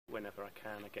whenever I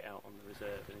can, I get out on the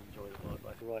reserve and enjoy the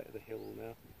wildlife. Right at the hill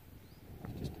now,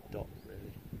 it's just a dot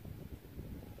really,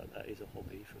 but that is a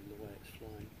hobby from the way it's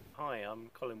flying. Hi,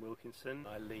 I'm Colin Wilkinson.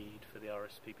 I lead for the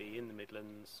RSPB in the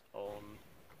Midlands on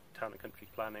town and country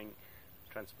planning,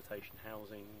 transportation,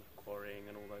 housing, quarrying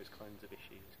and all those kinds of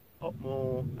issues.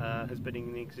 Otmoor has been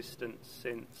in existence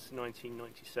since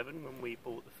 1997 when we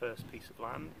bought the first piece of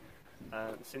land.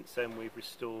 Since then we've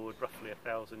restored roughly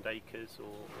 1,000 acres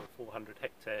or 400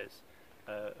 hectares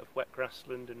of wet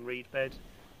grassland and reed bed.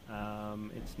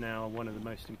 It's now one of the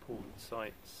most important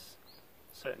sites,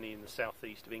 certainly in the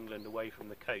southeast of England, away from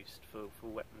the coast for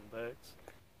wetland birds.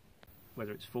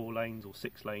 Whether it's 4 lanes or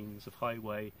 6 lanes of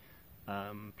highway,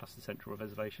 plus the central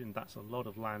reservation, that's a lot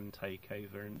of land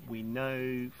takeover, and we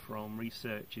know from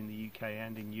research in the UK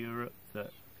and in Europe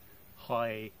that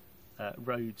high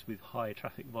roads with high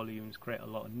traffic volumes create a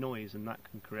lot of noise, and that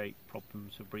can create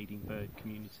problems for breeding bird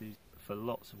communities. For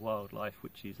lots of wildlife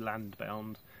which is land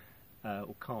bound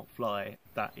or can't fly,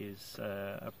 that is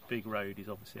a big road is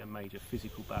obviously a major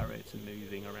physical barrier to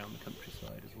moving around the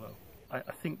countryside as well.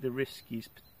 I think the risk is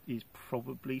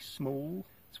probably small.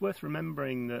 It's worth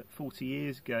remembering that 40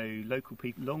 years ago, local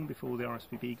people, long before the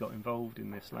RSPB got involved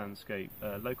in this landscape,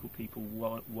 local people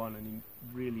won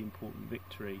a really important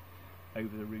victory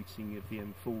over the routing of the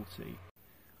M40.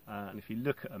 And if you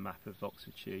look at a map of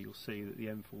Oxfordshire, you'll see that the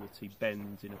M40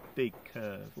 bends in a big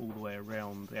curve all the way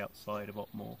around the outside of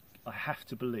Otmoor. I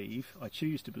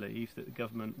choose to believe that the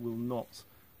government will not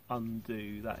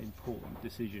undo that important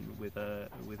decision with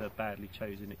a badly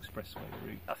chosen expressway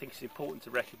route. I think it's important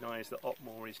to recognise that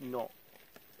Otmoor is not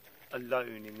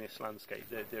alone in this landscape.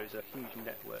 There is a huge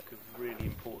network of really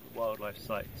important wildlife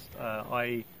sites.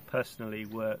 I personally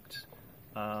worked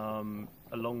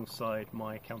alongside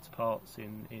my counterparts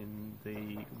in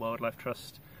the Wildlife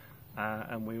Trust,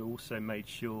 and we also made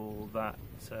sure that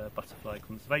butterfly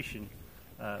conservation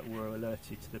were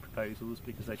alerted to the proposals,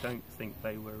 because I don't think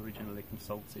they were originally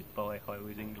consulted by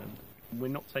Highways England. We're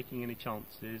not taking any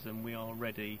chances, and we are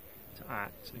ready to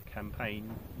act and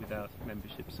campaign with our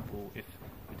membership support if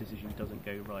the decision doesn't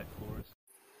go right for us.